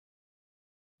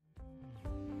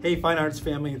Hey Fine Arts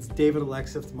family, it's David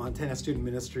Alexif, the Montana Student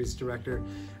Ministries Director.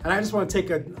 And I just want to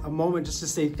take a moment just to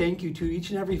say thank you to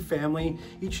each and every family,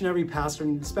 each and every pastor,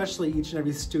 and especially each and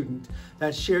every student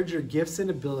that shared your gifts and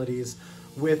abilities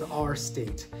with our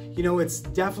state. You know, it's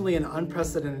definitely an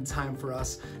unprecedented time for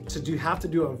us to have to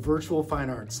do a virtual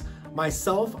Fine Arts.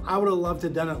 Myself, I would have loved to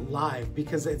have done it live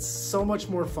because it's so much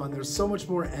more fun. There's so much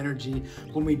more energy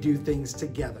when we do things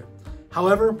together.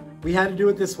 However, we had to do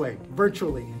it this way,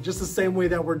 virtually, just the same way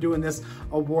that we're doing this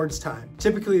awards time.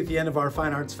 Typically at the end of our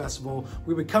Fine Arts Festival,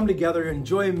 we would come together,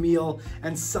 enjoy a meal,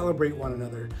 and celebrate one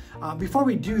another. Before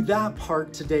we do that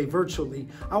part today virtually,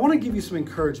 I want to give you some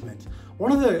encouragement.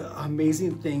 One of the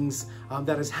amazing things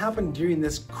that has happened during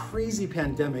this crazy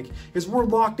pandemic is we're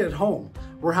locked at home.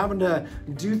 We're having to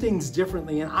do things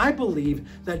differently, and I believe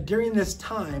that during this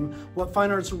time, what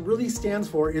Fine Arts really stands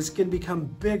for is going to become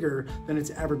bigger than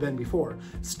it's ever been before.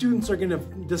 Students are going to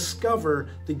discover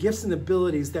the gifts and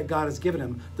abilities that God has given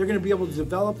them. They're going to be able to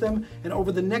develop them, and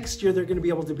over the next year, they're going to be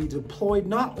able to be deployed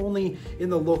not only in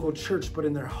the local church, but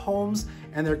in their homes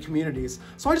and their communities.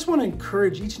 So I just want to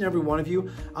encourage each and every one of you,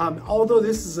 although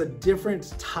this is a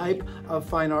different type of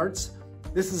fine arts,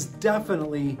 this is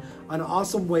definitely an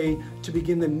awesome way to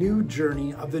begin the new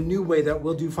journey of the new way that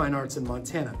we'll do fine arts in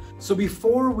Montana. So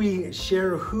before we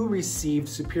share who received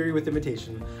Superior with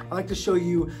Invitation, I'd like to show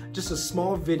you just a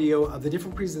small video of the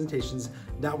different presentations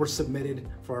that were submitted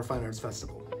for our Fine Arts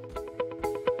Festival.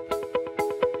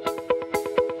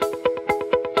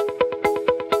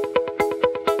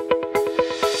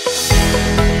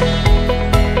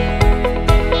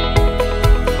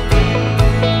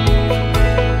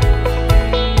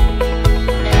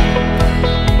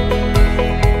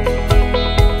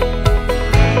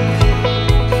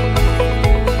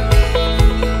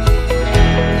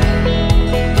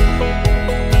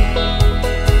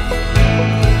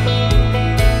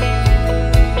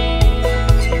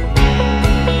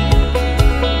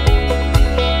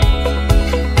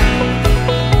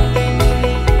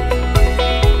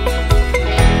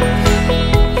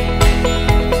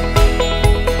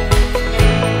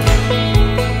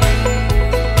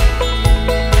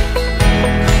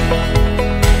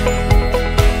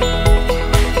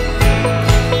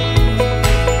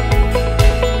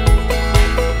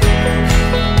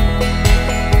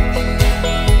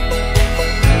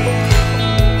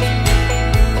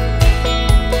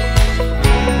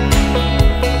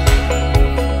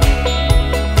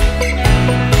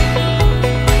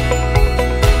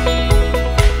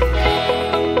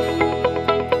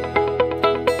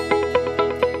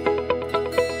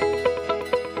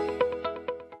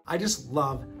 I just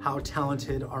love how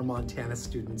talented our Montana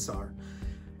students are.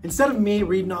 Instead of me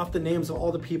reading off the names of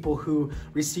all the people who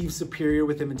received Superior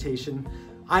with Invitation,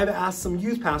 I've asked some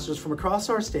youth pastors from across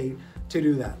our state to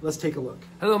do that. Let's take a look.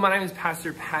 Hello, my name is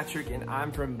Pastor Patrick and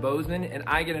I'm from Bozeman, and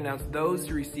I get to announce those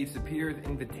who received Superior with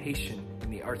Invitation in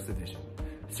the Arts Division.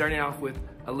 Starting off with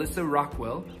Alyssa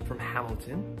Rockwell from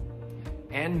Hamilton,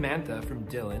 Ann Mantha from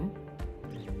Dillon,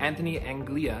 Anthony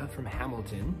Anglia from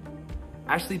Hamilton,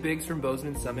 Ashley Biggs from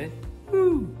Bozeman Summit,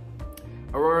 woo!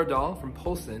 Aurora Dahl from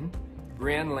Polson,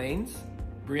 Brianne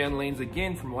Lanes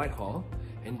again from Whitehall,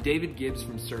 and David Gibbs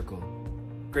from Circle.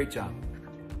 Great job.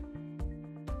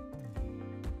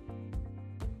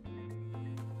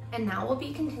 And now we'll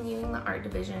be continuing the art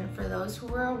division for those who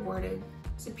were awarded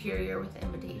Superior with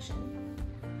Invitation.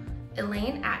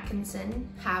 Elaine Atkinson,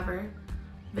 Havre,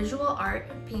 Visual Art,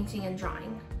 Painting and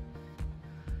Drawing.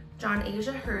 John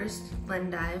Asia Hurst,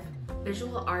 Glendive,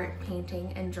 Visual Art,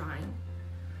 Painting and Drawing.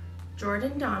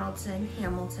 Jordan Donaldson,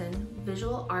 Hamilton,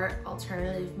 Visual Art,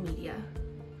 Alternative Media.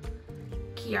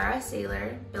 Kiara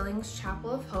Saylor, Billings Chapel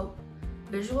of Hope,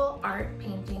 Visual Art,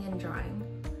 Painting and Drawing.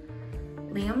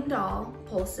 Liam Dahl,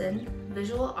 Polson,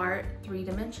 Visual Art,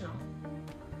 3-dimensional.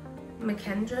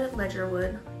 Makendra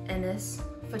Ledgerwood, Ennis,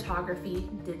 Photography,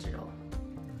 Digital.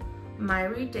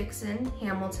 Myri Dixon,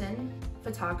 Hamilton,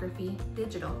 Photography,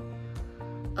 Digital.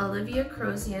 Olivia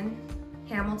Crozian,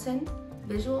 Hamilton,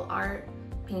 Visual Art,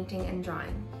 Painting and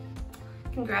Drawing.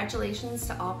 Congratulations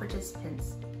to all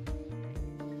participants.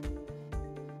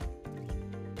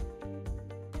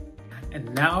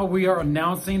 And now we are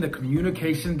announcing the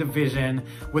Communication Division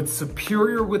with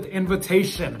Superior with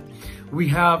Invitation. We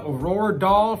have Aurora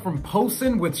Dahl from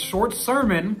Polson with Short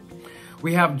Sermon.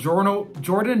 We have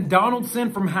Jordan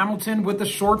Donaldson from Hamilton with a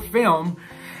short film.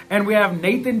 And we have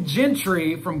Nathan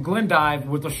Gentry from Glendive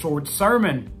with a short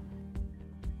sermon.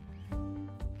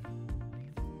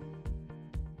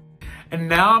 And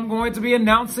now I'm going to be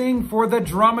announcing for the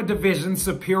Drama Division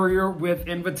Superior with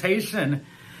Invitation.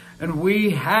 And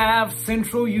we have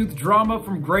Central Youth Drama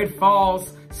from Great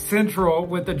Falls, Central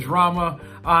with the drama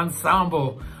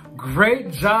ensemble.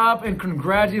 Great job and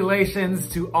congratulations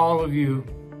to all of you.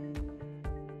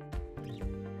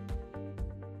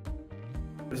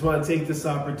 I just want to take this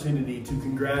opportunity to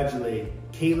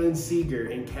congratulate Kaylin Seeger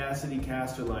and Cassidy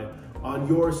Casterline on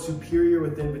your Superior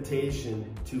with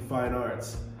Invitation to Fine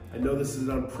Arts. I know this is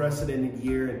an unprecedented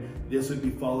year, and this would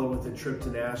be followed with a trip to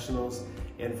nationals,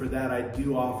 and for that I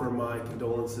do offer my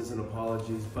condolences and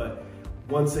apologies. But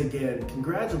once again,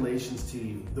 congratulations to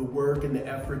you. The work and the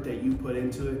effort that you put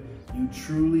into it, you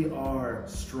truly are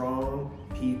strong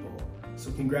people.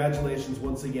 So congratulations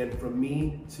once again from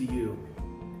me to you.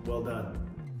 Well done.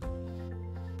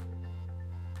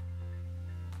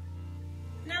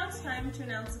 Now it's time to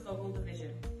announce the vocal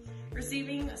division.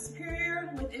 Receiving a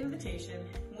Superior with Invitation,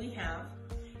 we have,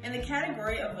 in the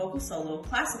category of vocal solo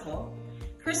classical,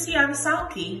 Christiana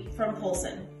Salke from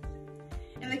Polson.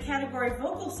 In the category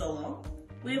vocal solo,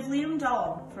 we have Liam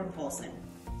Dahl from Polson.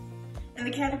 In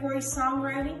the category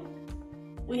songwriting,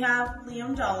 we have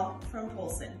Liam Dahl from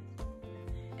Polson.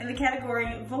 In the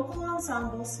category vocal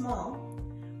ensemble small,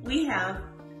 we have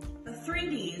the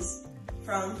 3Ds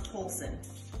from Polson.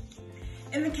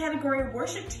 In the category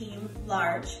worship team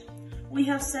large, we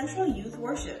have Central Youth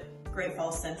Worship, Great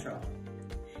Falls Central.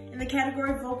 In the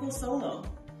category vocal solo,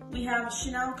 we have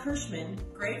Chanel Kirschman,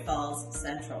 Great Falls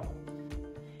Central.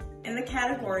 In the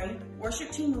category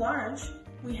worship team large,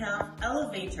 we have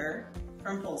Elevator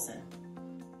from Polson.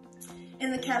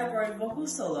 In the category vocal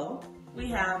solo, we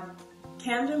have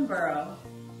Camden Borough,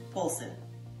 Polson.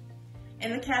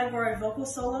 In the category vocal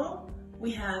solo,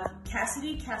 we have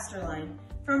Cassidy Casterline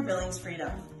from Billings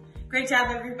Freedom. Great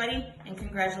job, everybody, and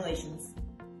congratulations.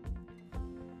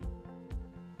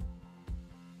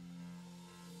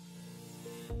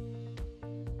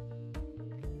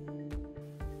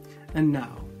 And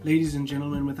now, ladies and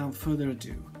gentlemen, without further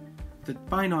ado, the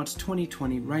Fine Arts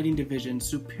 2020 Writing Division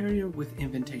Superior with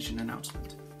Invitation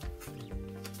announcement.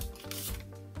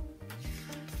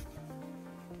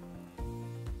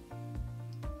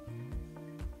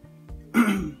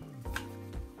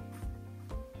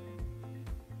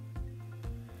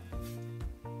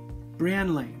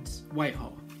 Brianne Lanes,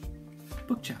 Whitehall.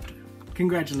 Book chapter.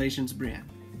 Congratulations, Brianne.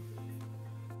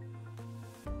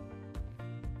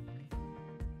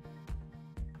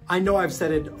 I know I've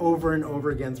said it over and over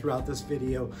again throughout this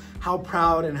video, how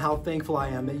proud and how thankful I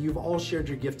am that you've all shared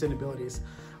your gift and abilities.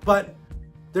 But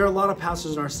there are a lot of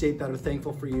pastors in our state that are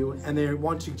thankful for you, and they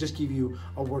want to just give you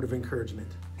a word of encouragement.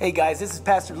 Hey guys, this is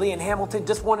Pastor Lee in Hamilton.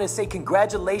 Just wanted to say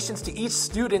congratulations to each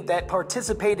student that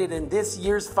participated in this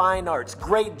year's Fine Arts.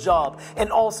 Great job. And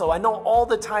also, I know all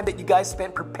the time that you guys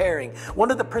spent preparing.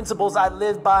 One of the principles I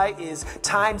live by is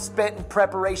time spent in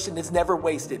preparation is never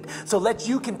wasted. So let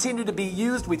you continue to be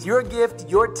used with your gift,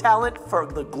 your talent for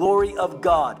the glory of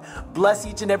God. Bless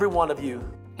each and every one of you.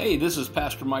 Hey, this is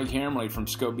Pastor Mike Hammerly from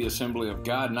Scobie Assembly of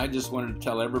God, and I just wanted to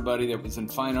tell everybody that was in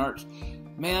Fine Arts,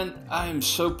 man, I am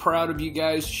so proud of you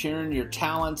guys sharing your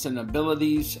talents and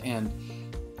abilities, and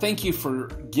thank you for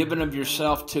giving of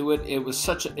yourself to it. It's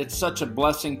such a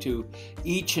blessing to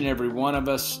each and every one of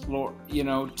us, Lord, you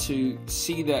know, to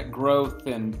see that growth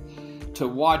and to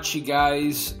watch you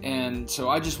guys. And so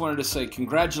I just wanted to say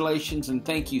congratulations and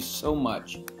thank you so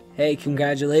much. Hey,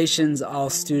 congratulations all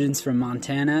students from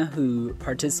Montana who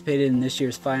participated in this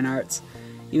year's Fine Arts.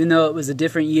 Even though it was a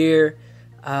different year,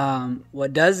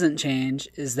 what doesn't change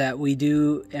is that we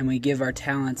do and we give our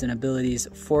talents and abilities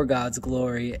for God's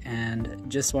glory, and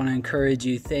just want to encourage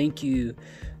you, thank you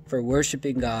for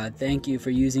worshiping God. Thank you for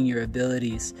using your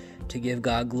abilities to give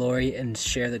God glory and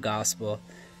share the gospel.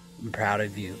 I'm proud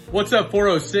of you. What's up,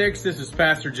 406? This is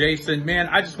Pastor Jason. Man,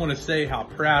 I just want to say how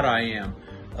proud I am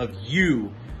of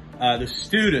you, the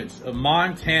students of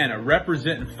Montana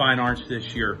representing Fine Arts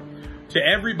this year. To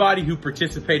everybody who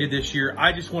participated this year,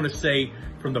 I just want to say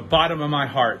from the bottom of my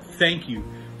heart, thank you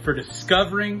for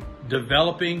discovering,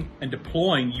 developing, and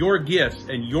deploying your gifts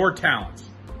and your talents.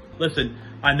 Listen,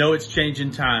 I know it's changing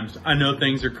times. I know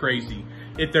things are crazy.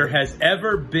 If there has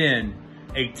ever been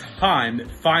a time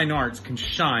that Fine Arts can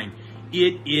shine,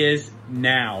 it is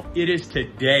now. It is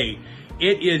today.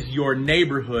 It is your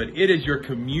neighborhood. It is your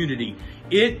community.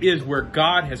 It is where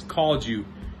God has called you.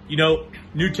 You know,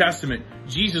 New Testament,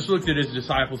 Jesus looked at his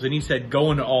disciples and he said,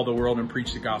 go into all the world and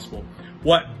preach the gospel.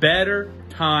 What better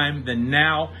time than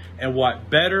now, and what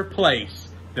better place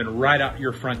than right out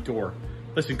your front door?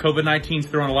 Listen, COVID-19's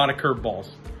throwing a lot of curveballs.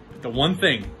 But the one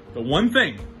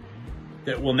thing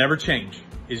that will never change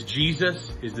is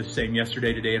Jesus is the same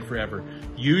yesterday, today, and forever.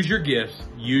 Use your gifts,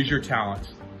 use your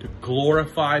talents to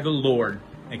glorify the Lord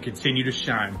and continue to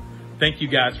shine. Thank you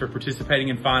guys for participating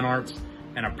in Fine Arts.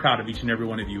 and I'm proud of each and every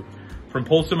one of you. From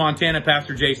Polson, Montana,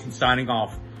 Pastor Jason signing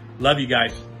off. Love you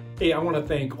guys. Hey, I want to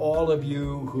thank all of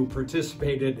you who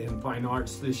participated in Fine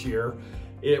Arts this year.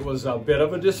 It was a bit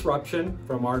of a disruption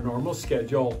from our normal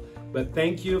schedule, but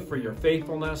thank you for your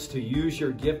faithfulness to use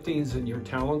your giftings and your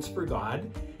talents for God.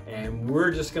 And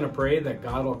we're just going to pray that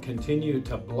God will continue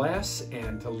to bless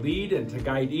and to lead and to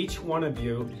guide each one of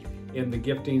you in the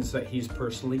giftings that He's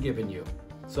personally given you.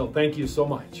 So thank you so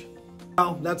much.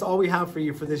 Well, that's all we have for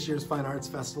you for this year's Fine Arts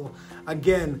Festival.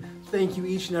 Again, thank you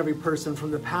each and every person,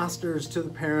 from the pastors to the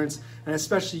parents, and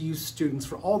especially you students,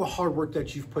 for all the hard work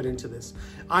that you've put into this.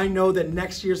 I know that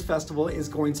next year's festival is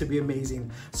going to be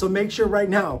amazing. So make sure right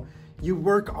now you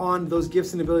work on those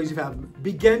gifts and abilities you have.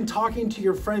 Begin talking to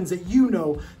your friends that you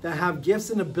know that have gifts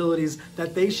and abilities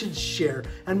that they should share.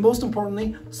 And most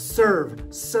importantly, serve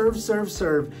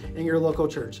in your local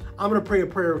church. I'm gonna pray a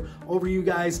prayer over you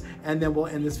guys and then we'll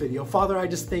end this video. Father, I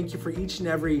just thank you for each and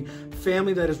every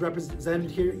family that is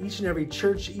represented here, each and every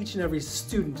church, each and every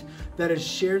student that has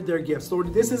shared their gifts.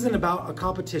 Lord, this isn't about a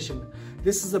competition.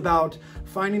 This is about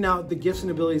finding out the gifts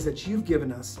and abilities that you've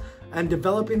given us and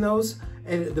developing those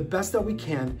and the best that we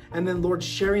can, and then Lord,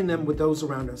 sharing them with those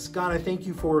around us. God, I thank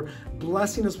you for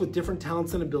blessing us with different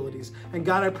talents and abilities. And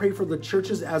God, I pray for the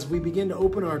churches as we begin to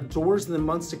open our doors in the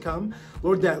months to come,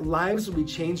 Lord, that lives will be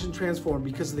changed and transformed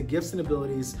because of the gifts and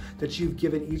abilities that you've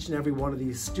given each and every one of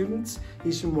these students,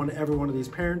 each and every one of these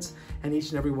parents, and each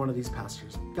and every one of these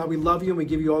pastors. God, we love you and we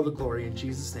give you all the glory in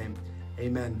Jesus' name.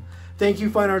 Amen. Thank you,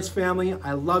 Fine Arts family.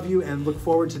 I love you and look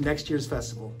forward to next year's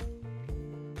festival.